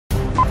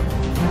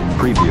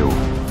Preview.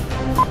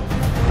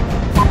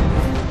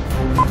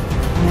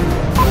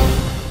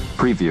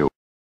 Preview.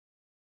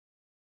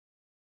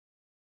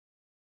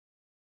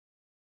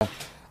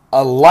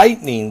 A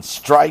lightning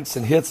strikes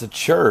and hits a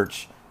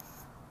church,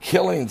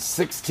 killing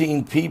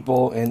 16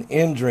 people and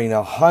injuring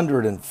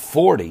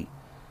 140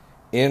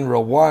 in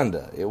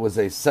Rwanda. It was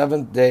a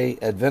Seventh-day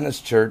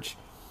Adventist church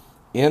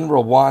in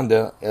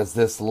Rwanda as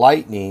this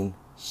lightning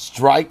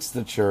strikes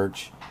the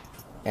church,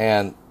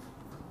 and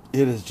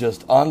it is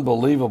just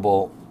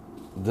unbelievable,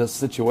 this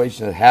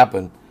situation that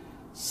happened.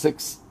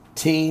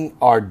 16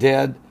 are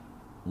dead,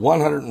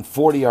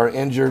 140 are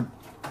injured.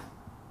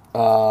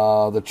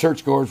 The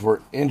churchgoers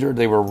were injured.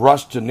 They were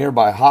rushed to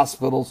nearby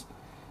hospitals.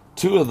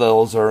 2 of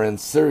those are in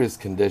serious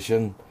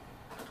condition.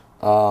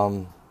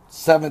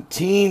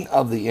 17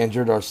 of the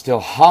injured are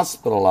still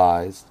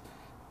hospitalized.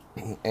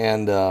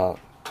 And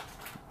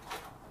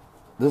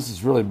this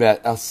is really bad.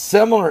 A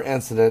similar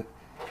incident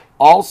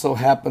also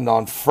happened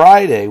on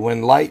Friday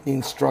when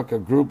lightning struck a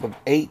group of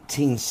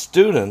 18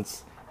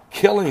 students,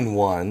 killing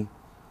 1.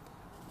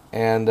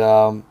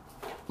 And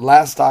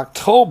last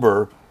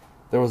October,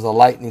 there was a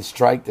lightning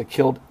strike that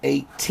killed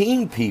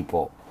 18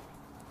 people.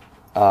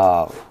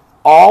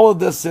 All of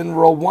this in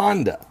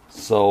Rwanda.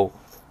 So,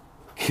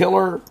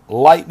 killer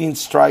lightning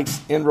strikes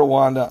in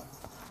Rwanda.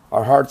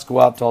 Our hearts go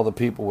out to all the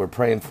people. We're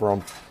praying for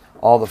them,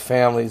 all the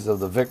families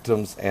of the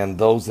victims and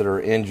those that are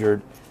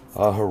injured.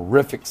 A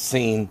horrific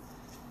scene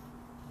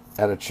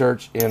at a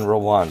church in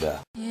Rwanda.